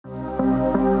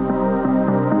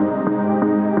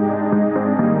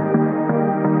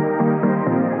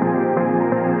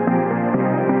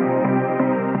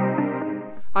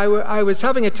I was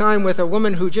having a time with a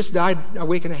woman who just died a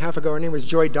week and a half ago. Her name was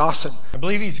Joy Dawson. I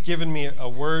believe he's given me a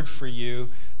word for you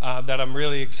that I'm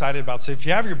really excited about. So if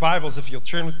you have your Bibles, if you'll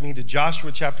turn with me to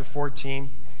Joshua chapter 14.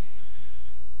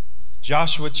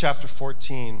 Joshua chapter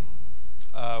 14.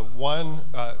 I'm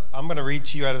going to read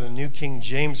to you out of the New King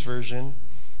James Version.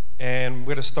 And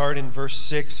we're going to start in verse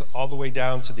 6 all the way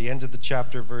down to the end of the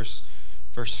chapter, verse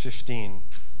 15.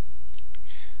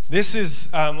 This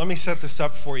is, let me set this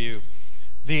up for you.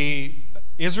 The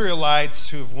Israelites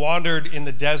who've wandered in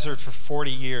the desert for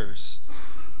 40 years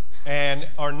and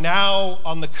are now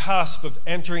on the cusp of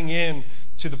entering in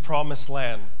to the promised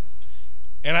land.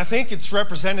 And I think it's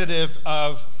representative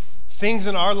of things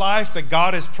in our life that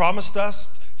God has promised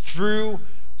us through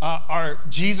our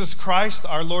Jesus Christ,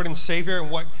 our Lord and Savior,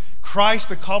 and what Christ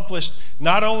accomplished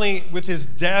not only with his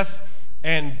death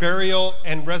and burial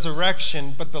and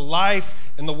resurrection, but the life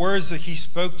and the words that he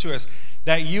spoke to us,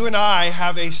 that you and I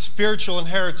have a spiritual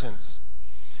inheritance.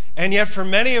 And yet for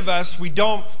many of us, we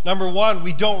don't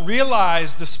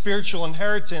realize the spiritual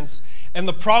inheritance and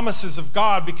the promises of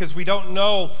God because we don't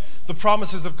know the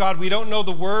promises of God. We don't know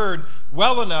the word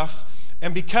well enough.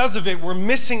 And because of it, we're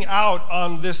missing out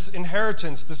on this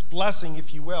inheritance, this blessing,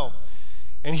 if you will.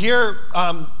 And here,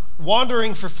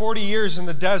 wandering for 40 years in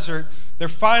the desert, they're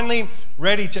finally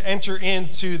ready to enter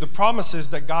into the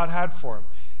promises that God had for them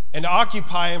and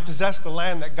occupy and possess the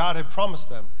land that God had promised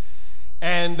them.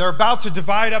 And they're about to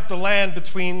divide up the land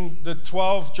between the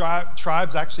 12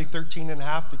 tribes, actually 13 and a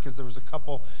half, because there was a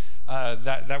couple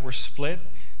that were split.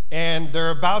 And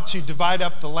they're about to divide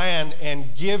up the land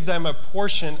and give them a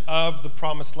portion of the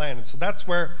promised land. And so that's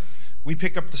where we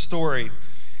pick up the story.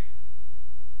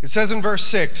 It says in verse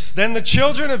 6, "Then the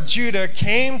children of Judah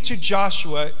came to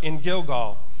Joshua in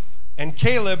Gilgal, and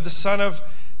Caleb, the son of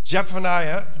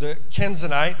Jephunneh, the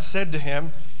Kenizzite, said to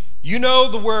him, 'You know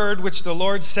the word which the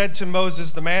Lord said to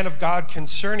Moses, the man of God,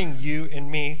 concerning you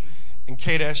and me in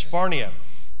Kadesh Barnea.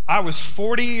 I was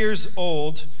 40 years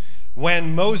old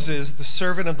when Moses, the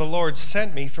servant of the Lord,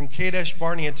 sent me from Kadesh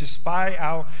Barnea to spy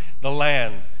out the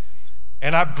land.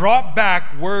 And I brought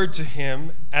back word to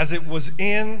him as it was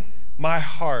in my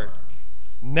heart.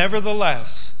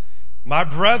 Nevertheless, my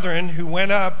brethren who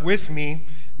went up with me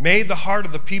made the heart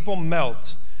of the people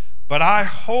melt, but I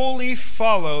wholly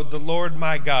followed the Lord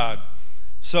my God.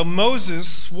 So Moses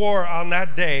swore on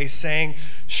that day, saying,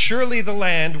 Surely the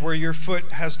land where your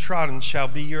foot has trodden shall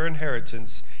be your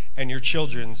inheritance and your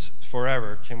children's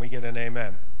forever.'" Can we get an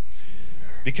amen?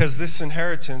 Because this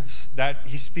inheritance that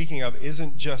he's speaking of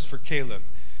isn't just for Caleb.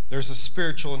 There's a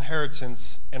spiritual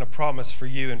inheritance and a promise for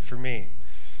you and for me.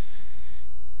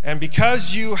 "And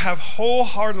because you have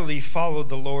wholeheartedly followed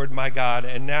the Lord my God,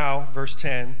 and now," verse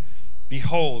 10,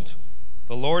 "behold,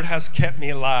 the Lord has kept me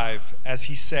alive, as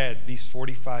he said, these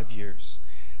 45 years.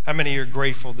 How many are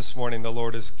grateful this morning the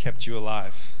Lord has kept you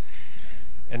alive?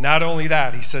 And not only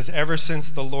that, he says, "Ever since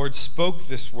the Lord spoke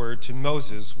this word to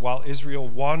Moses while Israel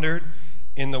wandered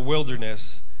in the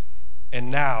wilderness,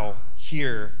 and now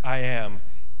here I am,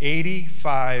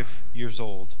 85 years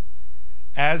old.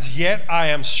 As yet I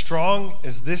am strong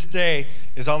as this day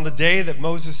is on the day that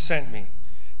Moses sent me.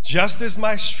 Just as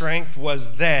my strength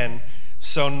was then,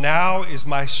 so now is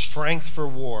my strength for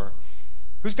war."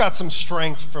 Who's got some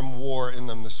strength from war in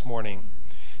them this morning?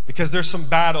 Because there's some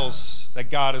battles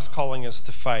that God is calling us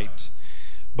to fight,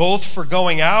 both for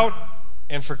going out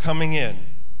and for coming in.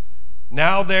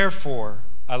 "Now therefore,"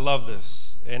 I love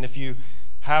this, and if you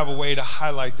have a way to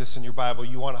highlight this in your Bible,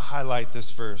 you want to highlight this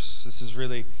verse. This is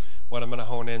really what I'm going to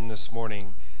hone in this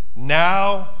morning.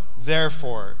 "Now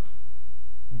therefore,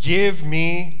 give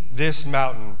me this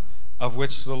mountain of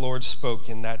which the Lord spoke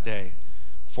in that day.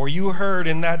 For you heard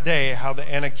in that day how the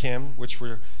Anakim, which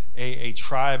were a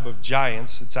tribe of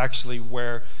giants, it's actually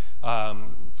where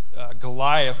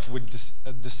Goliath would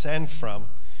descend from,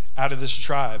 out of this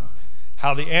tribe,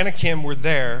 how the Anakim were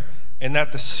there, and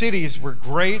that the cities were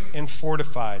great and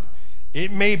fortified.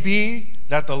 It may be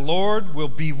that the Lord will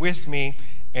be with me,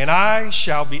 and I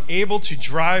shall be able to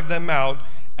drive them out,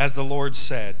 as the Lord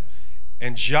said.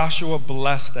 And Joshua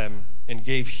blessed them and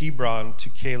gave Hebron to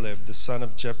Caleb, the son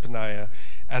of Jephunneh,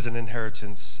 as an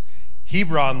inheritance.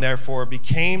 Hebron, therefore,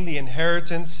 became the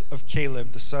inheritance of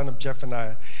Caleb, the son of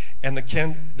Jephunneh, and the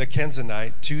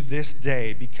Kenizzite to this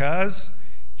day, because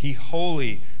he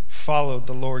wholly followed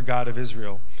the Lord God of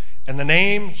Israel. And the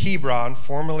name Hebron,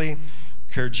 formerly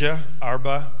Kirjath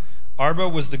Arba. Arba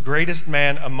was the greatest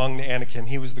man among the Anakim.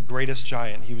 He was the greatest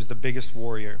giant. He was the biggest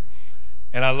warrior.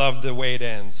 And I love the way it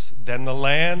ends. Then the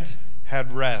land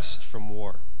had rest from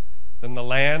war. Then the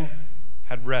land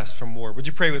had rest from war. Would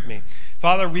you pray with me?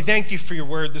 Father, we thank you for your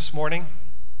word this morning.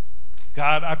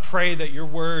 God, I pray that your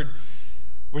word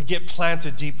would get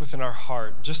planted deep within our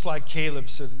heart, just like Caleb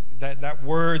said, that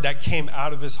word that came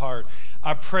out of his heart.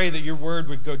 I pray that your word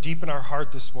would go deep in our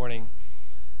heart this morning.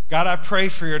 God, I pray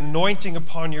for your anointing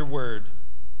upon your word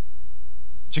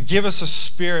to give us a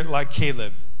spirit like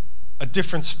Caleb, a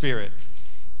different spirit,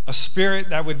 a spirit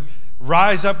that would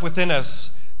rise up within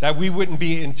us, that we wouldn't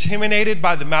be intimidated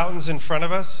by the mountains in front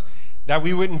of us, that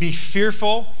we wouldn't be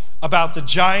fearful about the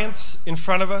giants in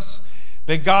front of us,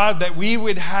 but God, that we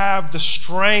would have the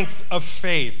strength of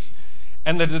faith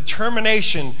and the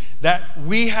determination that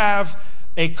we have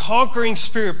a conquering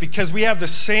spirit because we have the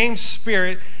same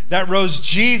spirit that rose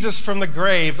Jesus from the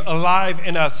grave alive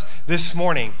in us this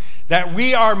morning, that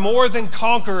we are more than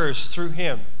conquerors through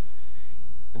him.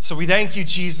 And so we thank you,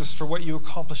 Jesus, for what you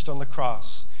accomplished on the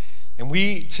cross. And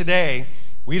today,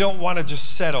 we don't want to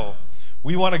just settle.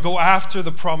 We want to go after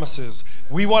the promises.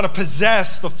 We want to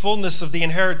possess the fullness of the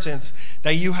inheritance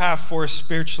that you have for us,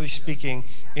 spiritually speaking,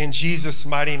 in Jesus'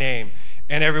 mighty name.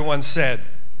 And everyone said,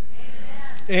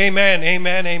 amen,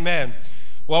 amen, amen.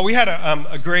 Well, we had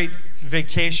a great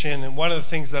vacation, and one of the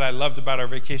things that I loved about our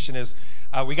vacation is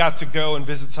we got to go and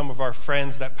visit some of our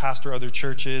friends that pastor other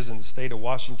churches in the state of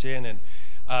Washington, and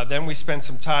then we spent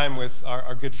some time with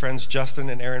our good friends Justin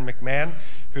and Aaron McMahon,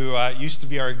 who used to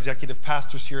be our executive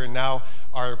pastors here and now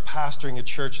are pastoring a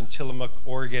church in Tillamook,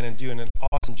 Oregon, and doing an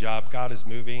awesome job. God is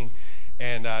moving,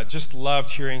 and just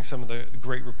loved hearing some of the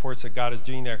great reports that God is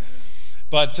doing there.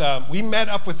 But we met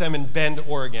up with them in Bend,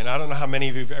 Oregon. I don't know how many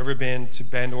of you have ever been to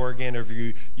Bend, Oregon, or if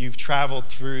you've traveled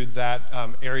through that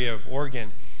area of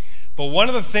Oregon. But one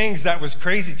of the things that was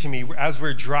crazy to me as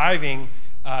we're driving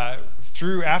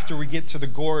through, after we get to the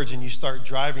gorge and you start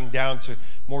driving down to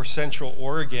more central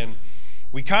Oregon,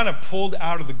 we kind of pulled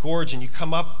out of the gorge and you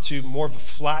come up to more of a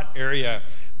flat area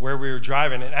where we were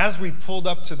driving. And as we pulled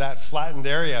up to that flattened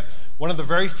area, one of the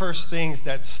very first things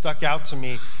that stuck out to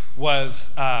me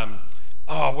was,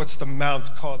 what's the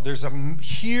mount called? There's a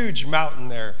huge mountain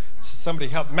there. Somebody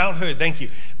help. Mount Hood, thank you.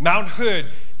 Mount Hood,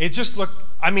 it just looked,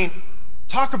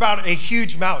 talk about a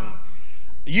huge mountain.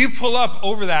 You pull up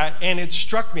over that and it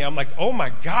struck me. I'm like, oh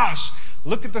my gosh,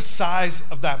 look at the size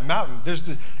of that mountain.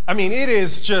 It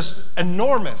is just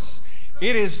enormous.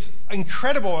 It is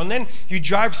incredible. And then you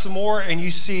drive some more and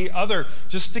you see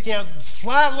just sticking out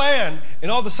flat land, and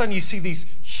all of a sudden you see these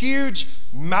huge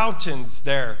mountains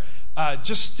there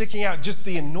just sticking out. Just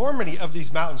the enormity of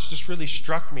these mountains just really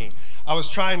struck me. I was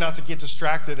trying not to get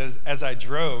distracted as I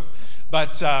drove,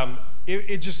 but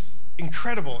it just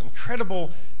incredible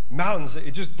mountains.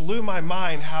 It just blew my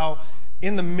mind how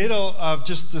in the middle of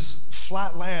just this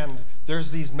flat land,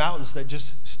 there's these mountains that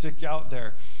just stick out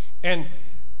there. And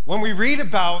when we read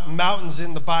about mountains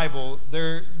in the Bible,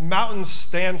 mountains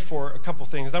stand for a couple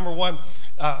things. Number one,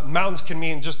 mountains can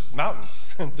mean just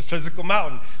mountains, the physical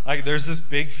mountain. Like there's this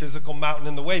big physical mountain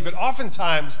in the way. But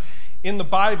oftentimes in the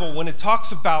Bible, when it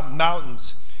talks about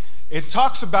mountains, it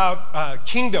talks about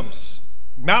kingdoms.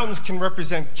 Mountains can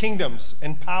represent kingdoms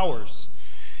and powers.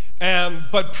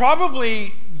 But probably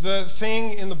the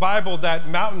thing in the Bible that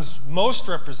mountains most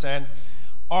represent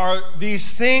are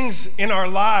these things in our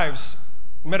lives,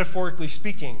 metaphorically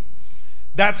speaking,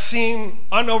 that seem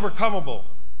unovercomable,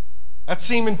 that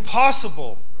seem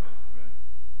impossible.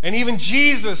 And even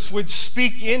Jesus would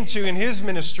speak into in his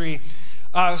ministry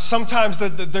sometimes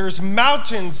that there's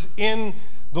mountains in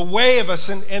the way of us.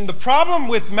 And the problem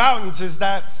with mountains is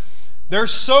that they're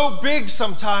so big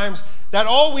sometimes that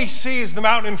all we see is the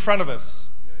mountain in front of us.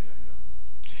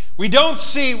 We don't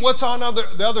see what's on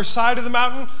the other side of the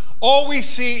mountain. All we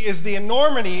see is the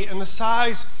enormity and the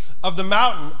size of the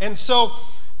mountain. And so,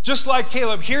 just like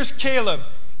Caleb, here's Caleb.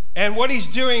 And what he's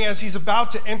doing as he's about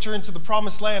to enter into the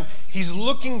promised land, he's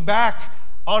looking back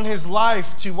on his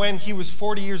life to when he was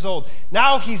 40 years old.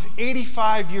 Now he's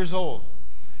 85 years old.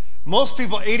 Most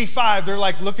people, 85, they're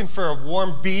like looking for a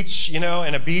warm beach, and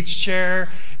a beach chair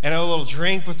and a little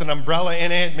drink with an umbrella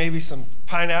in it, maybe some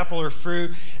pineapple or fruit.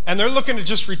 And they're looking to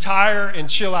just retire and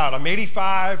chill out. I'm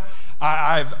 85.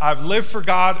 I've lived for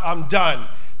God. I'm done.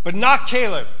 But not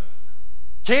Caleb.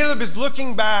 Caleb is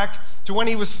looking back to when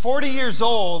he was 40 years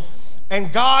old,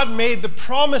 and God made the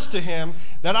promise to him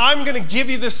that I'm going to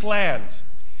give you this land.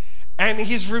 And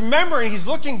he's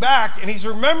looking back, and he's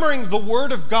remembering the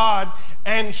word of God,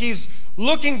 and he's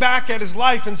looking back at his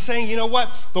life and saying, you know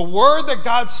what? The word that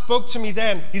God spoke to me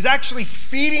then, he's actually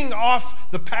feeding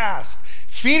off the past,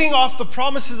 feeding off the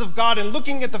promises of God and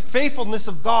looking at the faithfulness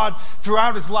of God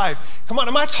throughout his life. Come on,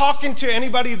 am I talking to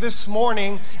anybody this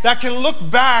morning that can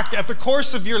look back at the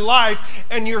course of your life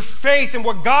and your faith and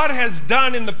what God has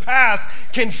done in the past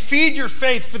can feed your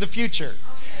faith for the future?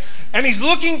 And he's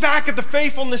looking back at the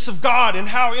faithfulness of God and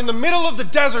how in the middle of the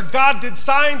desert, God did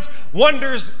signs,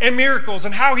 wonders, and miracles,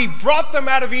 and how he brought them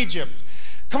out of Egypt.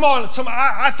 Come on,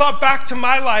 I thought back to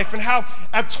my life and how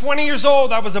at 20 years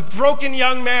old, I was a broken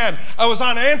young man. I was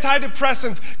on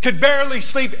antidepressants, could barely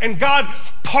sleep, and God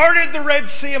parted the Red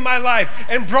Sea in my life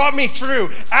and brought me through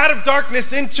out of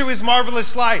darkness into his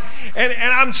marvelous light. And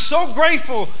I'm so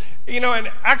grateful,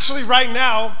 and actually right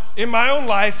now in my own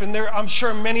life, and I'm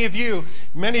sure many of you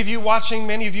watching,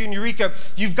 many of you in Eureka,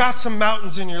 you've got some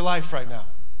mountains in your life right now.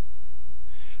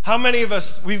 How many of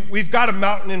us, we've got a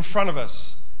mountain in front of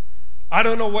us? I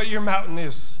don't know what your mountain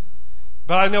is,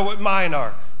 but I know what mine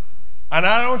are. And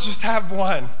I don't just have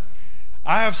one.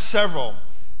 I have several.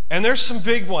 And there's some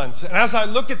big ones. And as I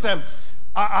look at them,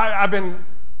 I've been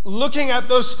looking at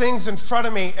those things in front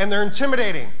of me, and they're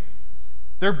intimidating.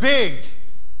 They're big.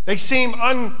 They seem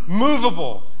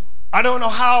unmovable. I don't know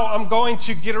how I'm going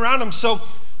to get around them. So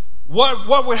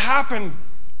what would happen,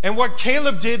 and what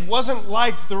Caleb did wasn't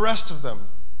like the rest of them.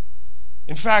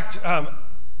 In fact,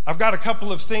 I've got a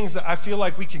couple of things that I feel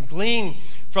like we can glean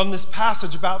from this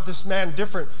passage about this man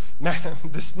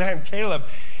Caleb.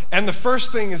 And the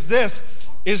first thing is this,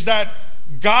 is that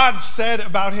God said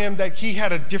about him that he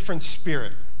had a different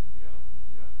spirit.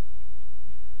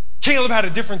 Caleb had a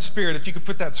different spirit. If you could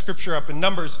put that scripture up in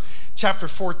Numbers chapter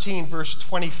 14, verse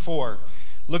 24.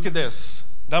 Look at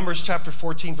this. Numbers chapter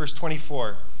 14, verse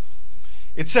 24.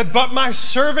 It said, "But my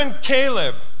servant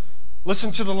Caleb," listen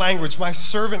to the language, "my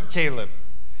servant Caleb,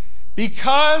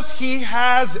 because he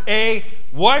has a,"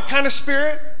 what kind of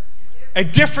spirit? A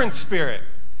different spirit.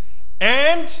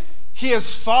 "And he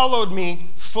has followed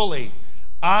me fully.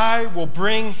 I will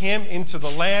bring him into the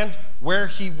land where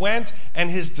he went, and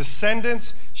his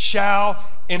descendants shall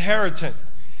inherit it."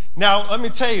 Now, let me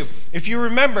tell you, if you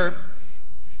remember,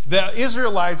 the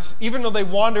Israelites, even though they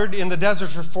wandered in the desert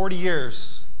for 40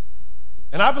 years,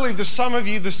 and I believe there's some of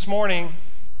you this morning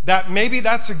that maybe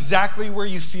that's exactly where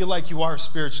you feel like you are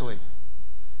spiritually.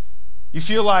 You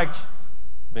feel like,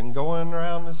 been going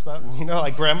around this mountain,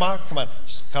 like grandma, come on,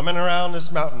 she's coming around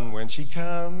this mountain. When she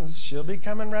comes, she'll be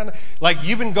coming around. Like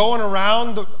you've been going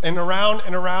around and around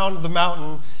and around the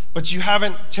mountain, but you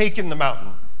haven't taken the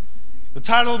mountain. The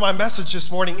title of my message this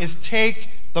morning is Take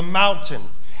the Mountain.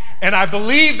 And I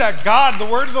believe that God, the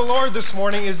word of the Lord this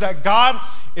morning is that God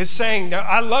is saying, now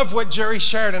I love what Jerry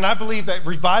shared, and I believe that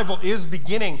revival is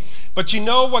beginning. But you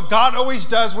know what God always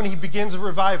does when he begins a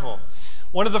revival?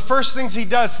 One of the first things he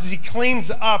does is he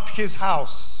cleans up his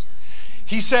house.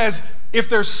 He says, if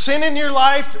there's sin in your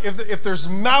life, if there's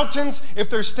mountains, if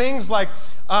there's things like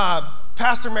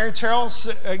Pastor Mary Terrell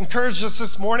encouraged us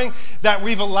this morning, that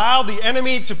we've allowed the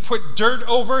enemy to put dirt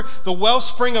over the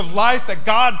wellspring of life that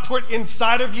God put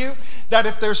inside of you, that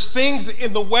if there's things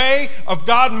in the way of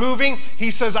God moving, he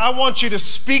says, I want you to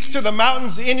speak to the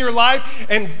mountains in your life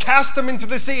and cast them into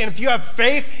the sea. And if you have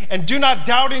faith and do not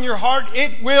doubt in your heart,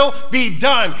 it will be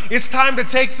done. It's time to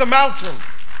take the mountain.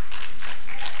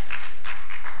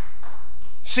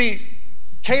 See,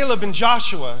 Caleb and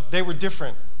Joshua, they were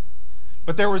different.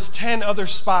 But there was 10 other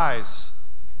spies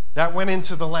that went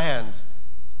into the land.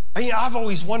 I've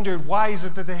always wondered, why is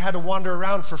it that they had to wander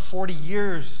around for 40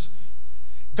 years?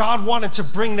 God wanted to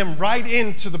bring them right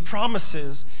into the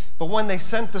promises, but when they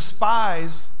sent the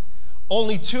spies,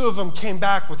 only 2 of them came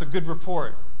back with a good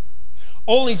report.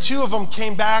 Only 2 of them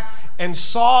came back and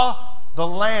saw the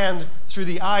land through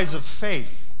the eyes of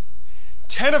faith.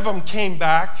 10 of them came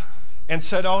back and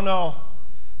said, oh no,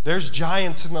 there's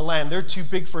giants in the land. They're too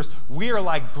big for us. We are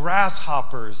like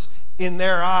grasshoppers in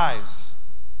their eyes.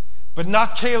 But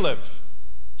not Caleb.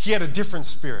 He had a different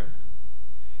spirit.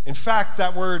 In fact,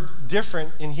 that word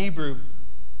different in Hebrew,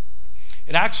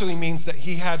 it actually means that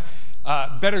he had,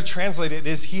 better translated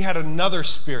is he had another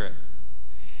spirit.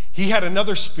 He had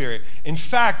another spirit. In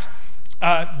fact,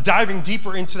 diving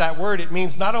deeper into that word, it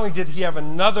means not only did he have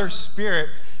another spirit,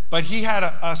 but he had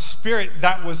a spirit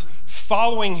that was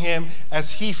following him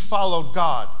as he followed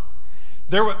God.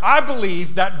 I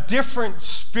believe that different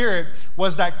spirit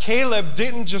was that Caleb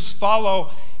didn't just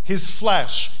follow his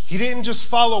flesh. He didn't just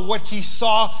follow what he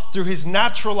saw through his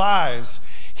natural eyes.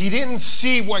 He didn't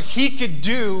see what he could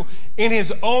do in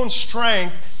his own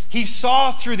strength. He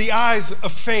saw through the eyes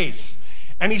of faith.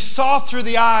 And he saw through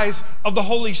the eyes of the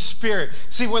Holy Spirit.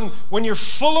 See, when you're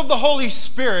full of the Holy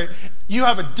Spirit, you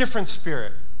have a different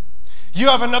spirit. You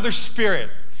have another spirit.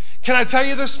 Can I tell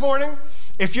you this morning?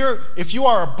 If you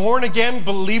are a born-again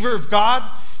believer of God,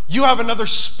 You have another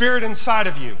spirit inside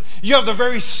of you. You have the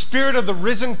very spirit of the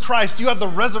risen Christ. You have the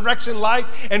resurrection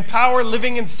life and power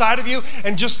living inside of you.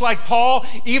 And just like Paul,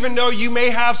 even though you may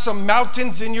have some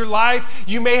mountains in your life,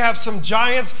 you may have some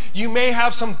giants, you may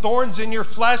have some thorns in your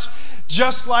flesh,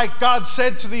 just like God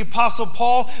said to the Apostle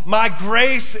Paul, my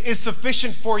grace is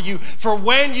sufficient for you. For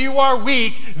when you are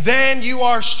weak, then you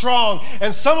are strong.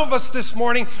 And some of us this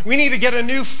morning, we need to get a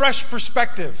new, fresh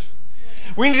perspective.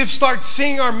 We need to start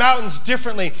seeing our mountains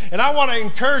differently. And I want to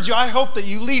encourage you, I hope that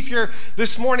you leave here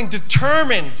this morning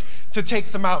determined to take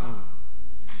the mountain.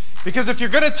 Because if you're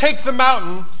going to take the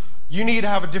mountain, you need to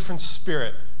have a different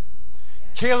spirit.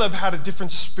 Caleb had a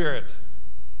different spirit.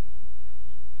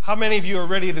 How many of you are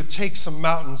ready to take some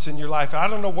mountains in your life? I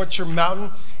don't know what your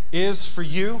mountain is for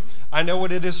you. I know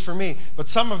what it is for me. But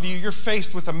some of you, you're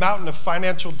faced with a mountain of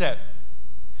financial debt.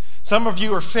 Some of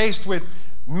you are faced with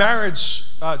marriage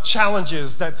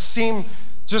challenges that seem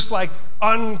just like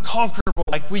unconquerable.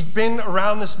 Like we've been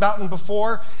around this mountain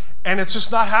before and it's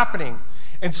just not happening.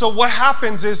 And so what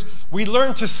happens is we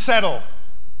learn to settle.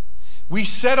 We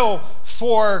settle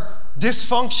for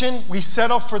dysfunction. We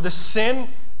settle for the sin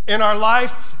in our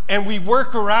life and we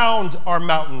work around our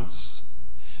mountains.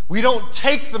 We don't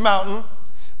take the mountain.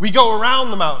 We go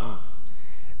around the mountain.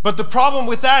 But the problem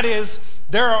with that is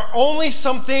there are only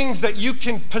some things that you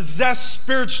can possess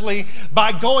spiritually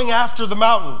by going after the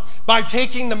mountain, by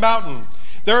taking the mountain.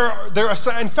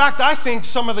 In fact, I think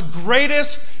some of the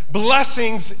greatest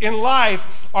blessings in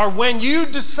life are when you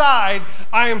decide,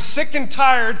 I am sick and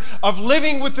tired of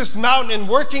living with this mountain and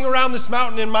working around this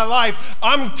mountain in my life.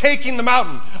 I'm taking the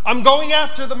mountain. I'm going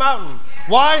after the mountain.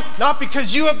 Why? Not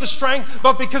because you have the strength,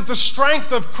 but because the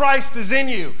strength of Christ is in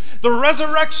you. The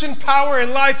resurrection power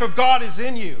and life of God is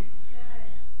in you.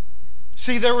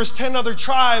 See, there was 10 other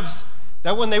tribes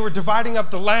that when they were dividing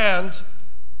up the land,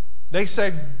 they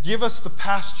said, give us the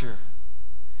pasture.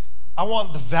 I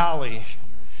want the valley.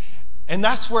 And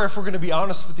that's where, if we're going to be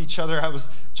honest with each other, I was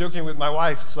joking with my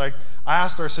wife. It's like, I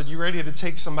asked her, I said, you ready to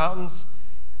take some mountains?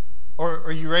 Or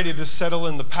are you ready to settle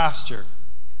in the pasture?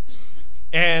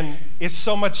 And it's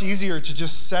so much easier to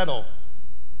just settle.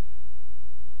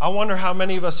 I wonder how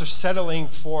many of us are settling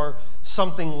for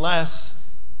something less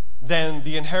than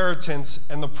the inheritance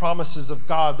and the promises of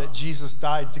God that Jesus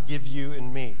died to give you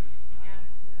and me.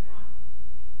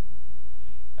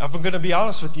 If I'm going to be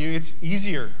honest with you, it's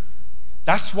easier.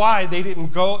 That's why they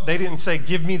didn't say,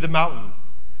 give me the mountain.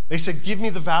 They said, give me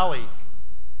the valley.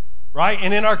 Right?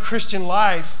 And in our Christian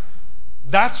life,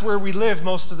 that's where we live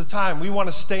most of the time. We want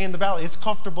to stay in the valley. It's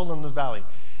comfortable in the valley.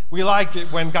 We like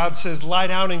it when God says, lie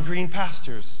down in green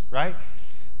pastures, right?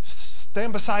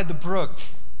 Stand beside the brook.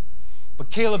 But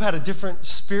Caleb had a different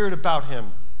spirit about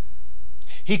him.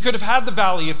 He could have had the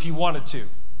valley if he wanted to,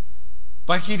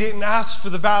 but he didn't ask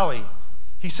for the valley.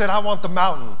 He said, I want the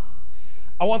mountain.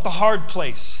 I want the hard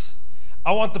place.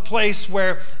 I want the place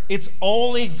where it's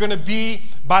only going to be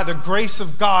by the grace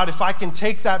of God if I can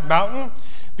take that mountain.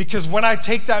 Because when I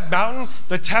take that mountain,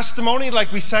 the testimony,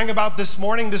 like we sang about this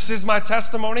morning, this is my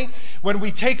testimony. When we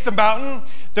take the mountain,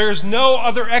 there's no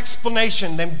other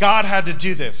explanation than God had to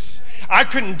do this. I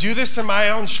couldn't do this in my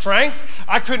own strength.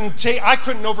 I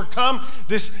couldn't overcome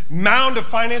this mound of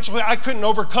financial. I couldn't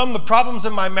overcome the problems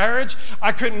in my marriage.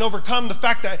 I couldn't overcome the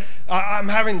fact that I'm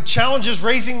having challenges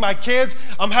raising my kids.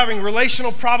 I'm having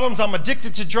relational problems. I'm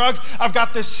addicted to drugs. I've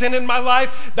got this sin in my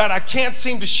life that I can't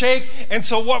seem to shake. And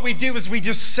so what we do is we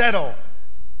just settle.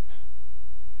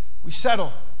 We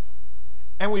settle.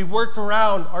 And we work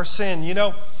around our sin. You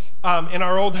know, in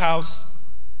our old house,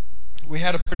 we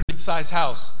had a pretty good-sized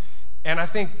house. And I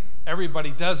think everybody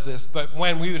does this, but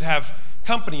when we would have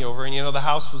company over and, the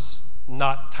house was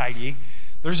not tidy,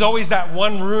 there's always that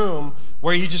one room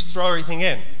where you just throw everything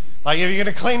in. Like, if you're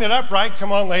going to clean it up, right?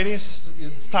 Come on, ladies.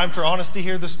 It's time for honesty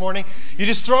here this morning. You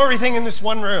just throw everything in this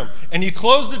one room. And you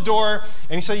close the door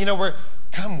and you say,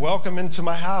 welcome into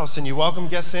my house. And you welcome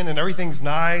guests in and everything's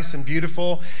nice and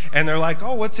beautiful. And they're like,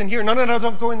 oh, what's in here? No,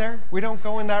 don't go in there. We don't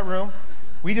go in that room.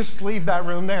 We just leave that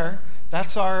room there.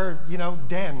 That's our,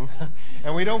 den.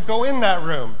 And we don't go in that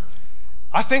room.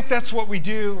 I think that's what we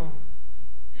do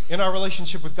in our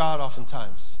relationship with God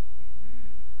oftentimes.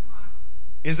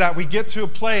 Is that we get to a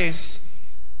place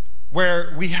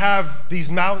where we have these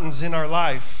mountains in our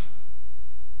life,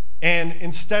 and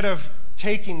instead of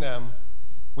taking them,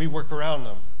 we work around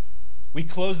them. We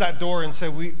close that door and say,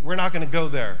 we're not going to go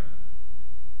there.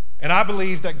 And I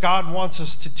believe that God wants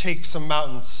us to take some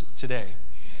mountains today.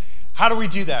 How do we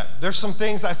do that? There's some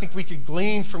things I think we could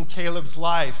glean from Caleb's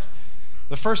life.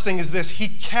 The first thing is this: he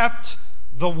kept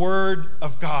the word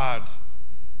of God.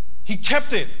 He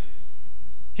kept it.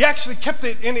 He actually kept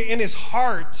it in his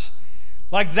heart.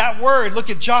 Like that word, look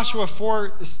at Joshua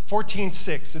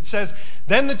 14:6. It says,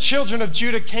 then the children of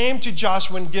Judah came to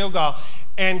Joshua in Gilgal,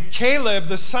 and Caleb,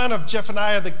 the son of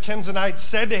Jephunneh the Kenizzite,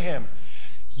 said to him,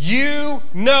 you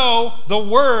know the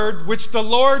word which the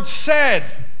Lord said.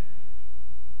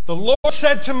 The Lord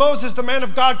said to Moses, the man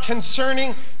of God,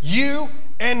 concerning you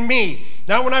and me.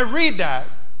 Now, when I read that,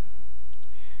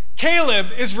 Caleb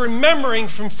is remembering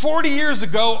from 40 years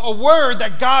ago a word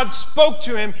that God spoke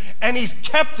to him, and he's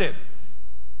kept it.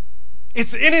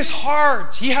 It's in his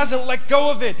heart. He hasn't let go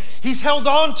of it. He's held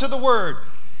on to the word.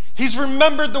 He's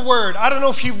remembered the word. I don't know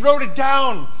if he wrote it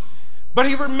down, but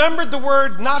he remembered the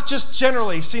word not just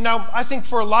generally. See, now, I think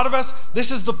for a lot of us, this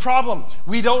is the problem.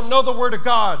 We don't know the word of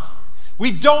God.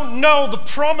 We don't know the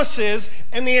promises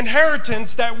and the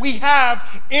inheritance that we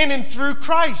have in and through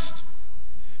Christ.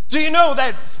 Do you know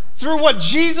that through what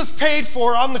Jesus paid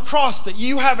for on the cross, that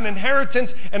you have an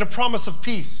inheritance and a promise of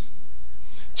peace?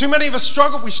 Too many of us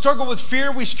struggle. We struggle with fear.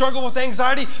 We struggle with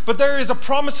anxiety. But there is a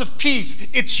promise of peace.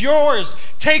 It's yours.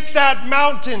 Take that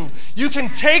mountain. You can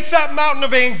take that mountain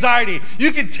of anxiety.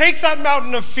 You can take that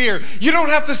mountain of fear. You don't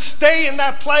have to stay in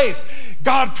that place.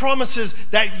 God promises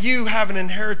that you have an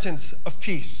inheritance of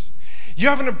peace. You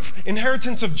have an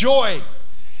inheritance of joy.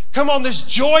 Come on, there's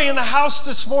joy in the house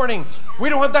this morning.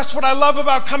 That's what I love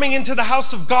about coming into the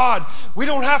house of God. We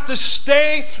don't have to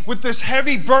stay with this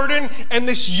heavy burden and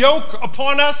this yoke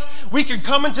upon us. We can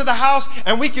come into the house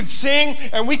and we can sing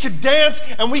and we can dance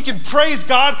and we can praise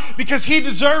God because he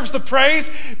deserves the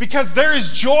praise, because there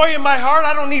is joy in my heart.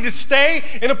 I don't need to stay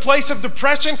in a place of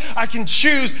depression. I can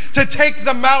choose to take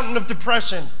the mountain of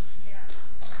depression,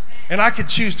 and I could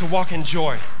choose to walk in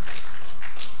joy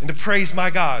and to praise my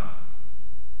God.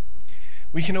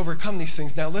 We can overcome these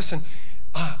things. Now listen,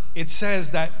 it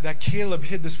says that Caleb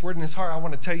hid this word in his heart. I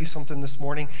want to tell you something this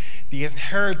morning. The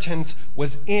inheritance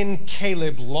was in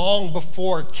Caleb long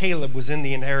before Caleb was in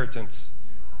the inheritance.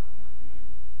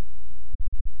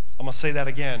 I'm going to say that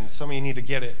again. Some of you need to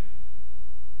get it.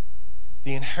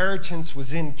 The inheritance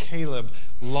was in Caleb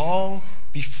long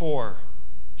before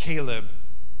Caleb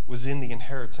was in the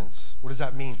inheritance. What does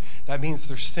that mean? That means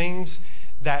there's things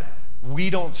that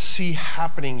we don't see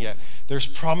happening yet. There's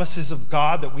promises of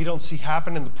God that we don't see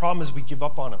happen, and the problem is we give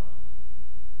up on them.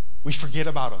 We forget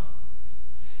about them.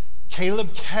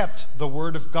 Caleb kept the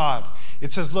word of God.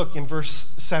 It says, look, in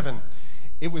verse 7,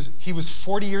 he was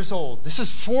 40 years old. This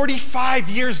is 45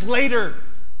 years later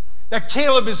that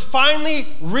Caleb is finally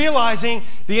realizing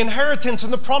the inheritance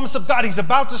and the promise of God. He's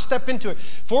about to step into it.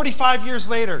 45 years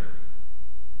later.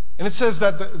 And it says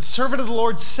that the servant of the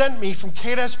Lord sent me from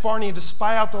Kadesh Barnea to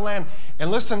spy out the land. And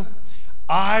listen,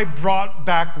 I brought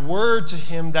back word to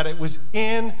him that it was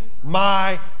in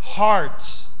my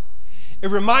heart. It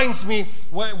reminds me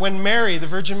when Mary, the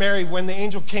Virgin Mary, when the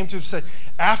angel came to her, said,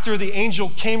 after the angel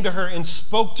came to her and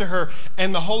spoke to her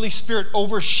and the Holy Spirit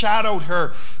overshadowed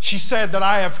her, she said that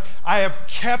I have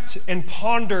kept and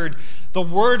pondered the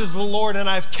word of the Lord, and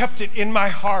I have kept it in my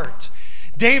heart.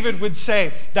 David would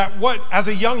say that as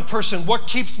a young person, what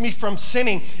keeps me from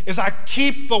sinning is I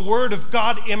keep the word of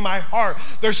God in my heart.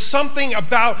 There's something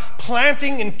about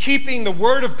planting and keeping the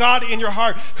word of God in your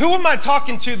heart. Who am I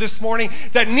talking to this morning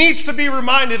that needs to be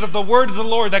reminded of the word of the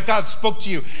Lord that God spoke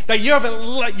to you, that you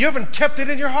haven't kept it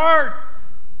in your heart?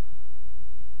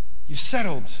 You've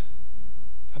settled.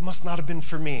 That must not have been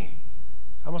for me.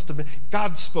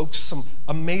 God spoke some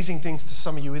amazing things to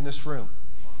some of you in this room.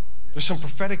 There's some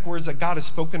prophetic words that God has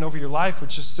spoken over your life,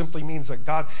 which just simply means that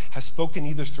God has spoken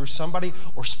either through somebody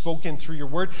or spoken through your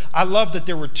word. I love that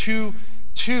there were two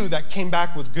that came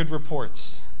back with good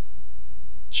reports.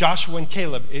 Joshua and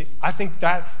Caleb. I think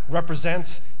that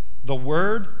represents the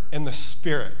word and the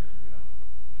spirit.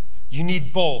 You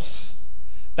need both.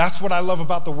 That's what I love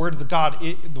about the word of God.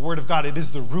 The word of God, it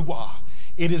is the ruah.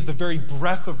 It is the very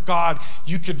breath of God.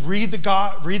 You could read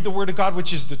the word of God,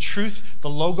 which is the truth, the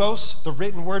logos, the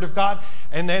written word of God.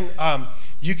 And then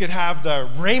you could have the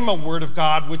rhema word of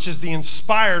God, which is the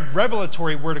inspired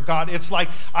revelatory word of God. It's like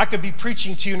I could be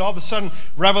preaching to you and all of a sudden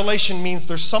revelation means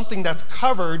there's something that's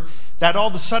covered that all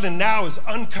of a sudden now is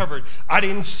uncovered. I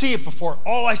didn't see it before.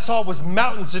 All I saw was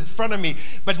mountains in front of me.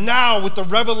 But now with the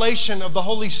revelation of the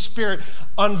Holy Spirit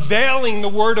unveiling the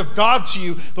word of God to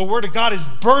you, the word of God is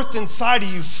birthed inside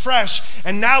of you fresh.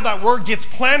 And now that word gets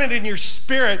planted in your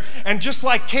spirit. And just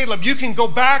like Caleb, you can go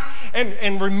back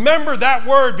and remember that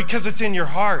word because it's in your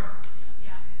heart.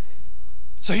 Yeah.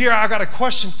 So here I got a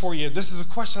question for you. This is a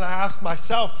question I asked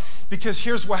myself because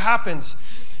here's what happens.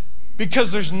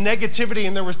 Because there's negativity,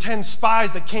 and there was 10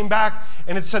 spies that came back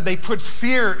and it said they put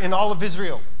fear in all of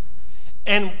Israel.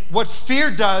 And what fear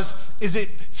does is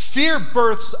fear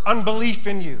births unbelief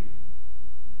in you.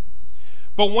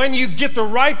 But when you get the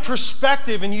right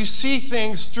perspective and you see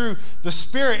things through the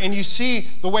Spirit and you see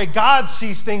the way God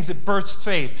sees things, it births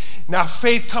faith. Now,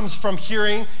 faith comes from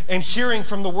hearing and hearing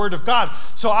from the Word of God.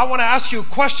 So I want to ask you a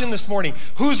question this morning.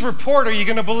 Whose report are you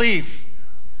going to believe?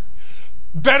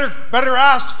 Better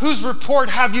asked, whose report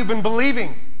have you been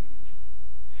believing?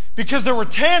 Because there were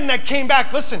 10 that came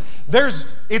back. Listen,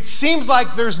 it seems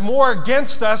like there's more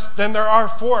against us than there are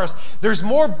for us. There's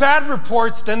more bad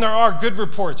reports than there are good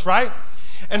reports, right?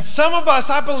 And some of us,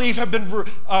 I believe, have been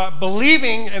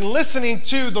believing and listening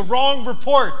to the wrong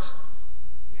report.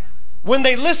 Yeah. When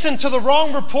they listened to the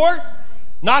wrong report,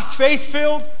 not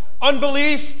faith-filled,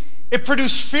 unbelief, it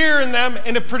produced fear in them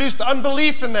and it produced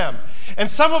unbelief in them. And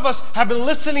some of us have been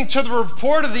listening to the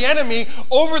report of the enemy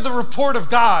over the report of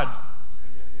God.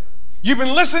 You've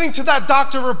been listening to that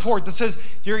doctor report that says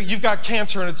you've got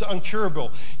cancer and it's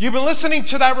incurable. You've been listening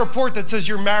to that report that says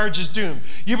your marriage is doomed.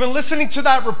 You've been listening to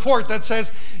that report that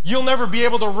says you'll never be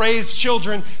able to raise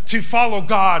children to follow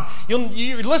God.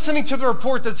 You're listening to the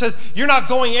report that says you're not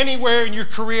going anywhere in your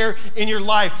career, in your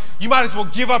life. You might as well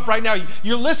give up right now.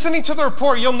 You're listening to the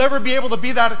report you'll never be able to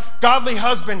be that godly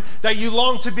husband that you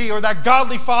long to be or that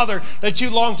godly father that you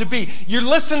long to be. You're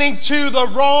listening to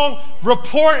the wrong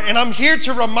report, and I'm here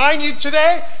to remind you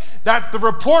today that the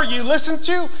report you listen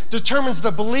to determines the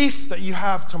belief that you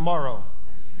have tomorrow.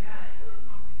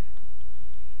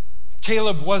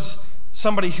 Caleb was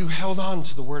somebody who held on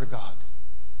to the Word of God,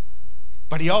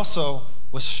 but he also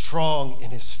was strong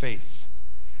in his faith.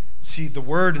 See, the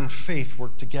Word and faith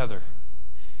work together.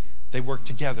 They work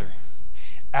together.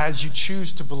 As you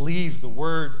choose to believe the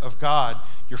Word of God,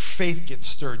 your faith gets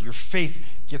stirred, your faith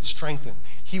gets strengthened.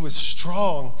 He was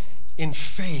strong in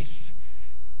faith.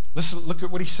 Listen, look at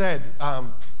what he said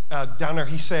down there.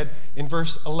 He said in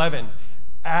verse 11,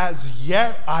 "As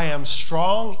yet I am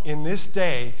strong in this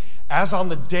day, as on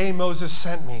the day Moses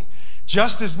sent me.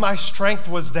 Just as my strength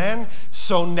was then,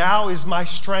 so now is my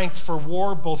strength for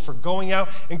war, both for going out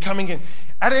and coming in."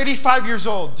 At 85 years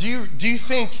old, do you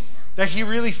think that he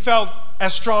really felt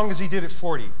as strong as he did at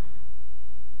 40?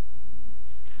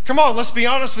 Come on, let's be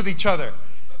honest with each other.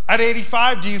 At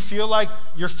 85, do you feel like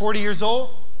you're 40 years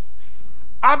old?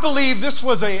 I believe this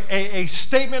was a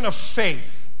statement of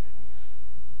faith.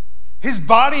 His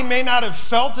body may not have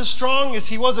felt as strong as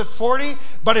he was at 40,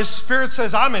 but his spirit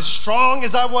says, I'm as strong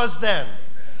as I was then.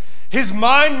 His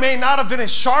mind may not have been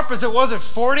as sharp as it was at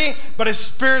 40, but his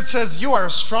spirit says, you are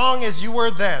as strong as you were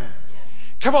then.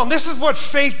 Come on, this is what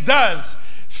faith does.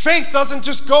 Faith doesn't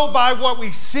just go by what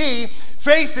we see.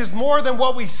 Faith is more than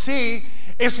what we see.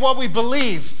 It's what we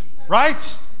believe,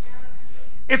 right?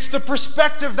 It's the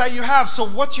perspective that you have. So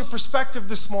what's your perspective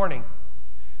this morning?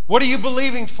 What are you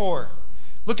believing for?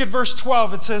 Look at verse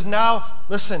 12. It says, now,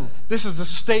 listen, this is a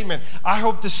statement. I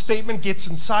hope this statement gets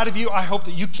inside of you. I hope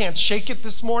that you can't shake it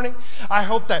this morning. I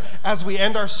hope that as we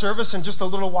end our service in just a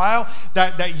little while,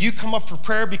 that you come up for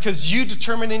prayer because you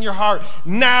determine in your heart,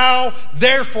 now,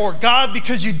 therefore, God,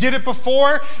 because you did it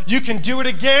before, you can do it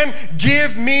again.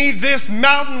 Give me this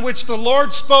mountain which the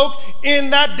Lord spoke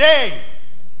in that day.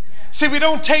 See, we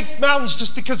don't take mountains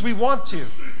just because we want to.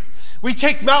 We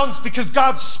take mountains because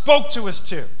God spoke to us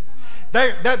to.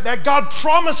 That God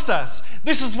promised us.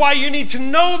 This is why you need to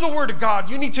know the Word of God.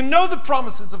 You need to know the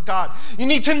promises of God. You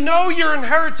need to know your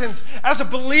inheritance as a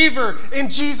believer in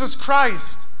Jesus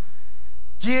Christ.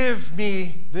 Give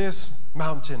me this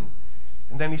mountain.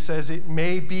 And then he says, it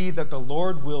may be that the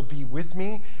Lord will be with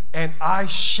me, and I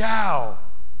shall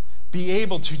be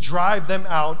able to drive them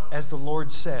out as the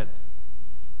Lord said.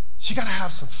 So you got to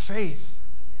have some faith.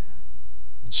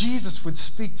 Jesus would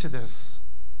speak to this.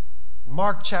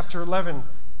 Mark chapter 11,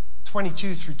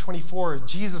 22 through 24,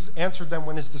 Jesus answered them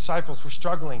when his disciples were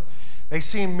struggling. They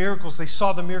seen miracles. They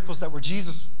saw the miracles that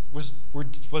Jesus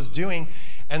was doing,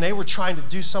 and they were trying to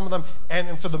do some of them.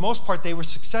 And for the most part, they were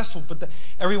successful, but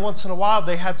every once in a while,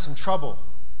 they had some trouble.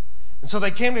 And so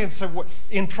they came to him and said,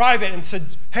 in private and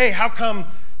said, hey, how come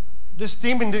this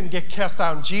demon didn't get cast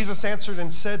out? And Jesus answered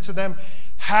and said to them,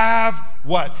 have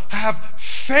what? Have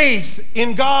faith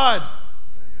in God.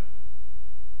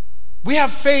 We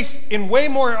have faith in way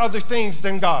more other things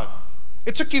than God.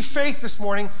 It took you faith this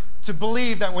morning to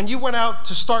believe that when you went out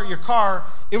to start your car,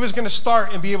 it was going to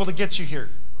start and be able to get you here.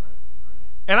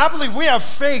 And I believe we have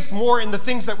faith more in the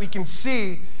things that we can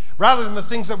see rather than the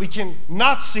things that we can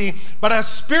not see. But as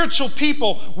spiritual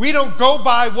people, we don't go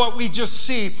by what we just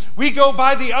see. We go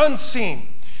by the unseen.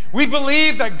 We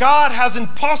believe that God has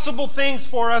impossible things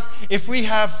for us if we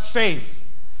have faith.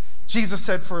 Jesus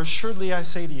said, for assuredly I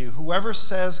say to you, whoever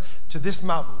says to this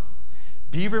mountain,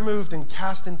 be removed and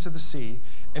cast into the sea,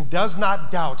 and does not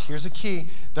doubt," here's a key,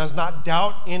 "does not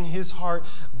doubt in his heart,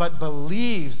 but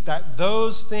believes that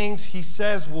those things he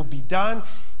says will be done,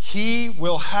 he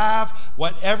will have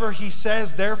whatever he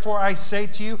says. Therefore I say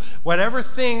to you, whatever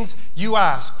things you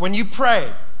ask, when you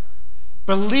pray,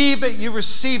 believe that you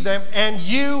receive them and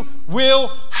you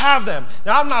will have them."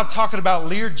 Now, I'm not talking about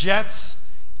Lear jets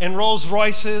and Rolls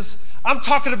Royces. I'm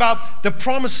talking about the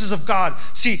promises of God.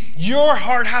 See, your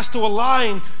heart has to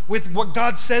align with what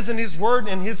God says in his word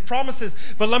and his promises.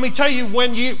 But let me tell you,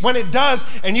 when it does,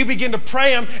 and you begin to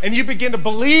pray them, and you begin to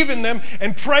believe in them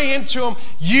and pray into them,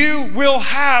 you will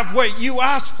have what you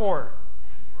ask for.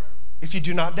 If you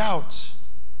do not doubt.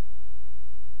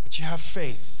 But you have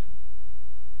faith.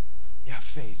 You have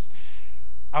faith.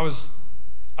 I was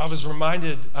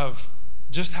reminded of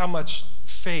just how much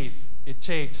faith it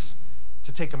takes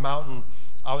to take a mountain.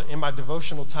 In my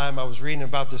devotional time, I was reading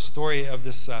about this story of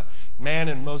this man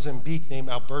in Mozambique named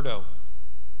Alberto.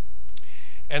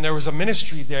 And there was a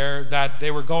ministry there that they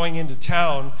were going into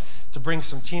town to bring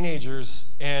some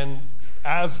teenagers. And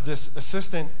as this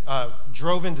assistant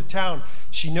drove into town,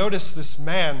 she noticed this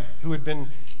man who had been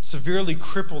severely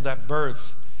crippled at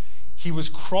birth. He was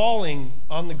crawling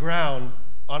on the ground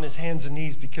on his hands and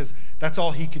knees because that's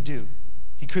all he could do.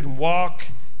 He couldn't walk.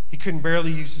 He couldn't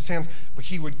barely use his hands, but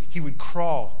he would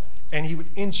crawl, and he would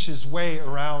inch his way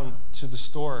around to the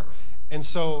store. And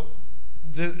so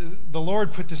the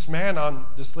Lord put this man on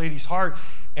this lady's heart,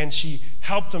 and she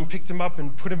helped him, picked him up,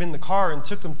 and put him in the car and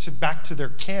took him back to their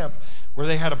camp where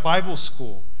they had a Bible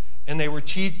school, and they were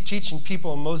teaching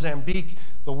people in Mozambique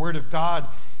the Word of God.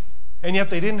 And yet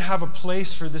they didn't have a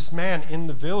place for this man in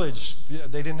the village.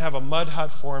 They didn't have a mud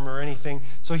hut for him or anything,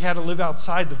 so he had to live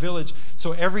outside the village.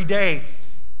 So every day,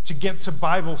 to get to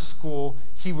Bible school,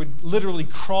 he would literally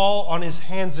crawl on his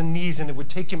hands and knees, and it would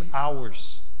take him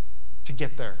hours to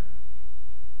get there.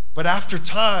 But after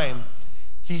time,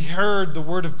 he heard the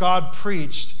word of God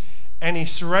preached, and he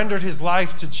surrendered his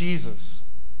life to Jesus.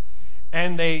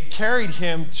 And they carried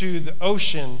him to the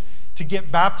ocean to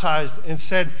get baptized, and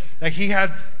said that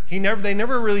they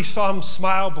never really saw him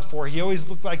smile before. He always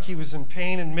looked like he was in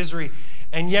pain and misery.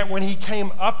 And yet when he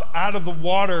came up out of the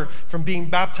water from being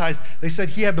baptized, they said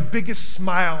he had the biggest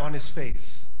smile on his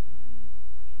face.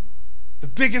 The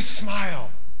biggest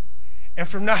smile. And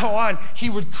from now on, he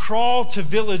would crawl to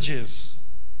villages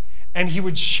and he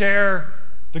would share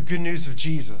the good news of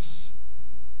Jesus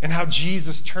and how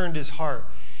Jesus turned his heart.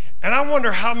 And I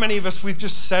wonder how many of us, we've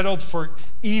just settled for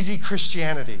easy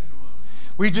Christianity.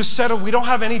 We just settled, we don't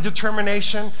have any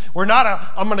determination. We're not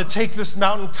I'm going to take this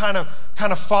mountain kind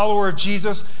of follower of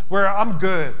Jesus, where I'm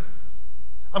good.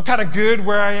 I'm kind of good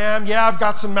where I am. Yeah, I've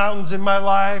got some mountains in my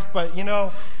life, but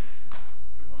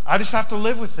I just have to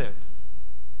live with it.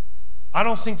 I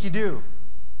don't think you do.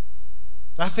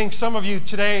 I think some of you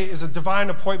today is a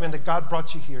divine appointment that God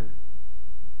brought you here,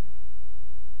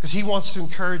 because he wants to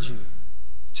encourage you.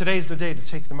 Today's the day to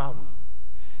take the mountain.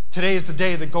 Today is the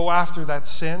day to go after that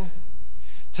sin.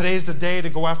 Today is the day to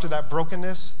go after that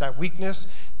brokenness, that weakness.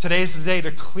 Today is the day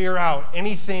to clear out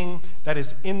anything that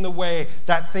is in the way,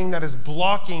 that thing that is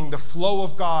blocking the flow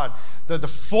of God, the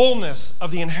fullness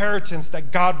of the inheritance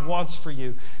that God wants for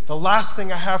you. The last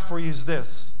thing I have for you is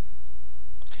this.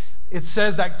 It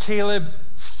says that Caleb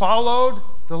followed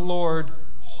the Lord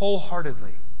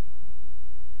wholeheartedly.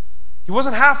 He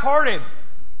wasn't half-hearted.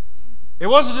 It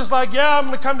wasn't just like, yeah, I'm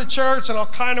going to come to church and I'll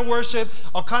kind of worship.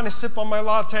 I'll kind of sip on my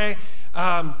latte.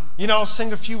 I'll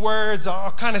sing a few words.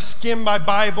 I'll kind of skim my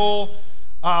Bible.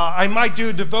 I might do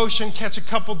a devotion, catch a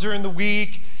couple during the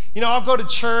week. I'll go to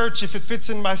church if it fits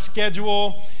in my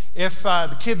schedule. If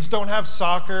the kids don't have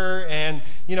soccer and,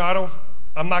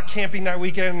 I'm not camping that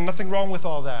weekend, nothing wrong with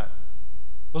all that.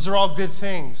 Those are all good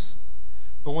things.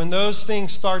 But when those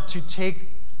things start to take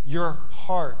your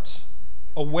heart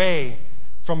away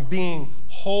from being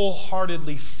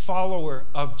wholeheartedly follower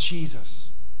of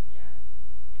Jesus,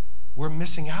 we're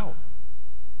missing out.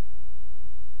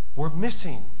 We're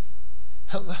missing.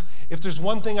 If there's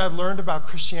one thing I've learned about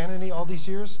Christianity all these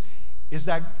years, is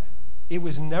that it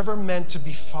was never meant to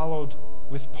be followed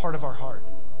with part of our heart.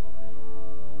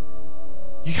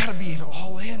 You got to be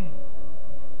all in.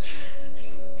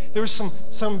 There were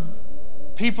some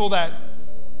people that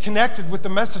connected with the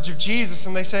message of Jesus,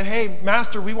 and they said, hey,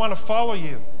 Master, we want to follow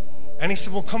you. And he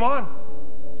said, well, come on,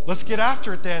 let's get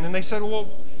after it then. And they said, well,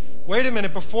 wait a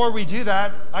minute, before we do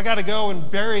that, I got to go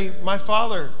and bury my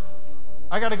father.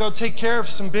 I got to go take care of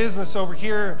some business over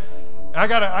here. I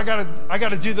got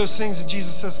to do those things. And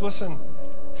Jesus says, listen,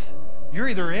 you're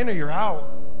either in or you're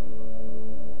out.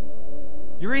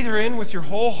 You're either in with your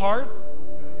whole heart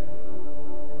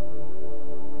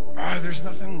there's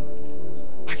nothing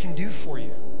I can do for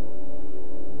you.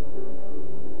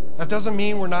 That doesn't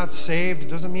mean we're not saved. It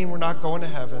doesn't mean we're not going to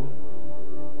heaven.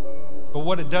 But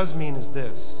what it does mean is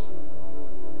this.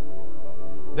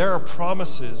 There are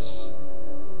promises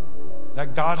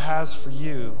that God has for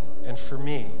you and for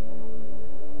me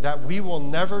that we will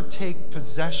never take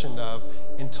possession of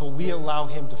until we allow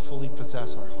him to fully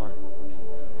possess our heart.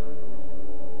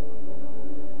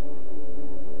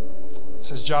 It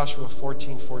says Joshua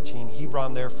 14:14,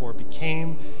 Hebron therefore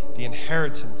became the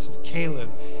inheritance of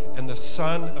Caleb and the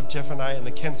son of Jephunneh and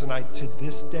the Kenizzite to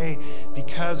this day.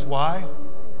 Because why?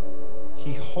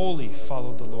 He wholly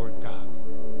followed the Lord God.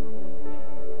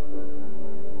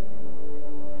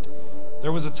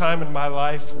 There was a time in my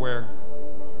life where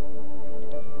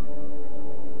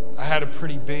I had a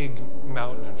pretty big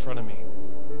mountain in front of me.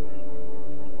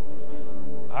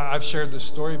 I've shared this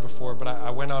story before, but I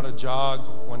went on a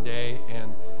jog one day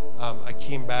and I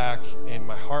came back and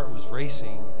my heart was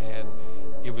racing, and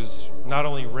it was not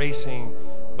only racing,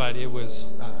 but it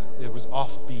was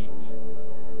offbeat.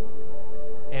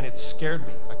 And it scared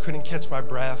me. I couldn't catch my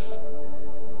breath.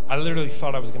 I literally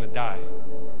thought I was going to die.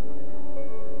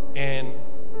 And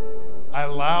I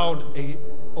allowed an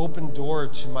open door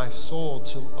to my soul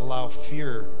to allow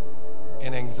fear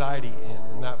and anxiety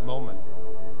in that moment.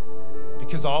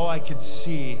 Because all I could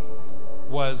see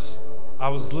was I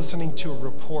was listening to a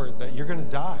report that you're going to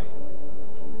die.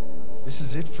 This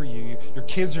is it for you. Your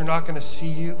kids are not going to see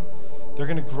you. They're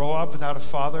going to grow up without a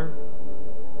father.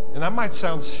 And that might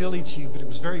sound silly to you, but it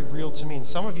was very real to me. And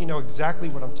some of you know exactly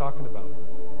what I'm talking about.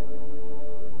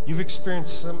 You've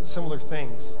experienced similar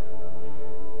things.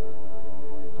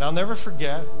 And I'll never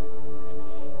forget,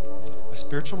 my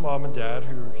spiritual mom and dad,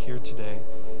 who are here today,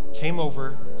 came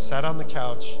over, sat on the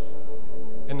couch,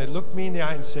 and they looked me in the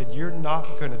eye and said, "You're not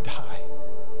going to die.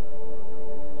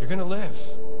 You're going to live.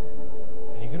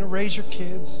 And you're going to raise your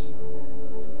kids."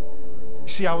 You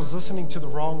see, I was listening to the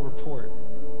wrong report.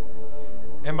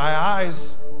 And my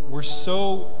eyes were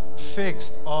so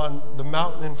fixed on the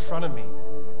mountain in front of me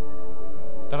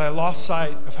that I lost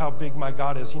sight of how big my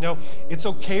God is. You know, it's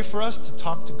okay for us to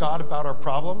talk to God about our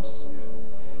problems,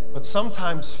 but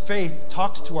sometimes faith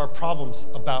talks to our problems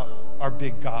about our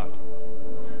big God.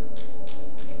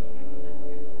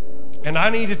 And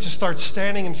I needed to start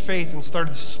standing in faith and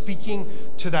started speaking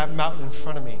to that mountain in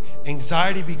front of me.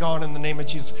 Anxiety be gone in the name of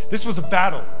Jesus. This was a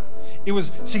battle.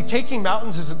 Taking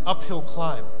mountains is an uphill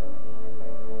climb.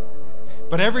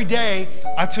 But every day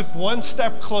I took one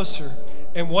step closer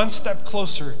and one step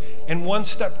closer and one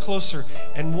step closer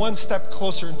and one step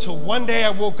closer until one day I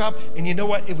woke up and you know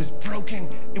what? It was broken.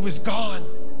 It was gone.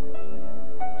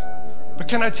 But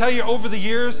can I tell you, over the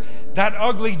years, that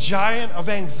ugly giant of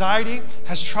anxiety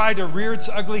has tried to rear its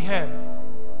ugly head.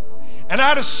 And I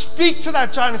had to speak to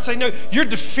that giant and say, "No, you're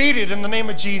defeated in the name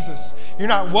of Jesus. You're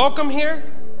not welcome here."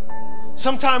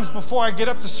 Sometimes before I get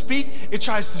up to speak, it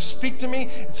tries to speak to me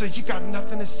and says, "You got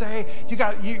nothing to say. You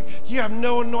have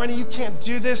no anointing. You can't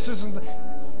do this."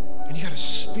 And you got to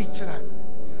speak to that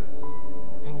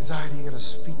anxiety. You got to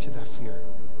speak to that fear.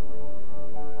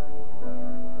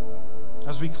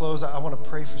 As we close, I want to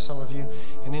pray for some of you.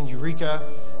 And in Eureka,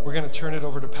 we're going to turn it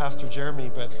over to Pastor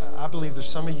Jeremy. But I believe there's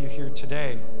some of you here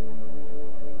today.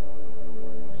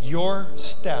 Your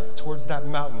step towards that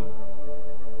mountain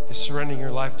is surrendering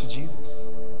your life to Jesus.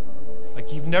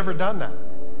 Like you've never done that.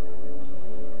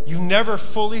 You've never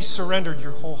fully surrendered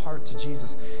your whole heart to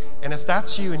Jesus. And if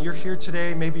that's you and you're here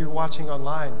today, maybe you're watching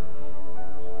online,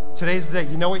 today's the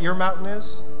day. You know what your mountain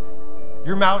is?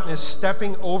 Your mountain is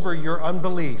stepping over your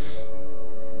unbelief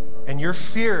and your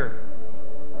fear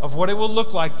of what it will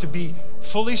look like to be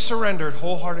fully surrendered,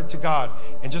 wholehearted to God,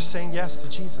 and just saying yes to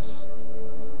Jesus.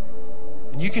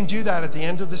 And you can do that at the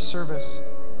end of this service.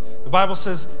 The Bible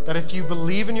says that if you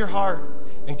believe in your heart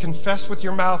and confess with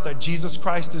your mouth that Jesus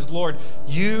Christ is Lord,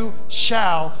 you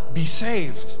shall be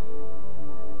saved.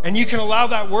 And you can allow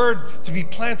that word to be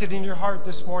planted in your heart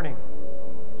this morning.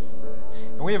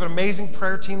 And we have an amazing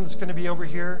prayer team that's going to be over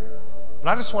here. But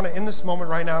I just want to, in this moment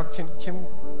right now, can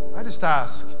I just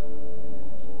ask,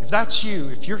 if that's you,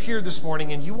 if you're here this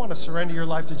morning and you want to surrender your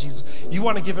life to Jesus, you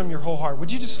want to give him your whole heart,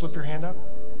 would you just slip your hand up?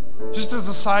 Just as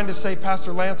a sign to say,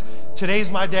 "Pastor Lance, today's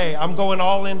my day. I'm going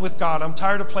all in with God. I'm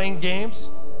tired of playing games.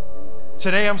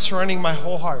 Today I'm surrendering my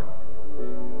whole heart."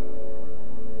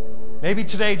 Maybe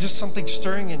today just something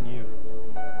stirring in you.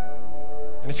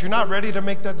 And if you're not ready to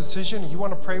make that decision, you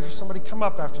want to pray for somebody, come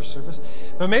up after service.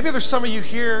 But maybe there's some of you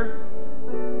here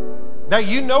that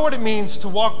you know what it means to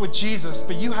walk with Jesus,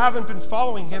 but you haven't been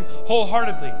following him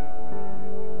wholeheartedly.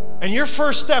 And your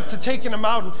first step to taking a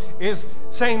mountain is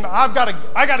saying, I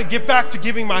got to get back to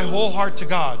giving my whole heart to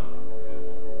God.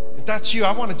 If that's you,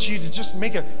 I wanted you to just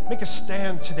make a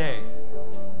stand today.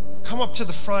 Come up to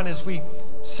the front as we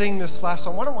sing this last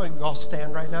song. Why don't we all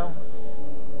stand right now?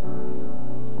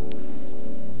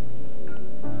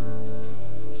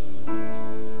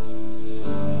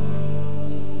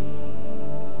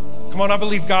 Come on, I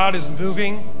believe God is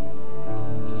moving.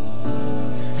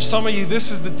 For some of you,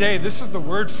 this is the day, this is the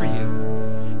word for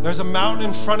you. There's a mountain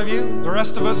in front of you. The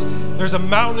rest of us, there's a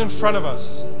mountain in front of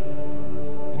us.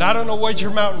 And I don't know what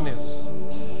your mountain is.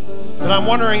 But I'm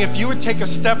wondering if you would take a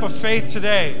step of faith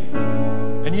today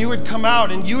and you would come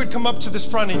out and you would come up to this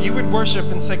front and you would worship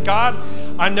and say, God,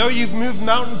 I know you've moved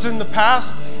mountains in the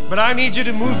past, but I need you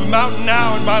to move a mountain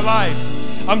now in my life.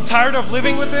 I'm tired of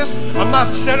living with this. I'm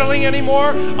not settling anymore.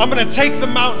 I'm going to take the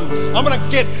mountain. I'm going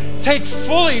to take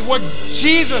fully what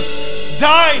Jesus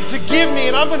died to give me,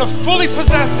 and I'm going to fully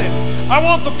possess it. I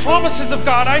want the promises of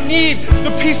God. I need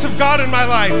the peace of God in my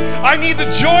life. I need the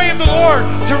joy of the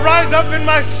Lord to rise up in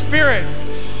my spirit.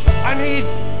 I need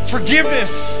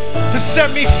forgiveness to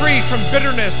set me free from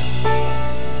bitterness.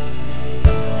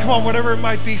 Come on, whatever it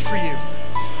might be for you.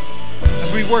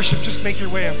 As we worship, just make your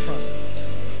way up front.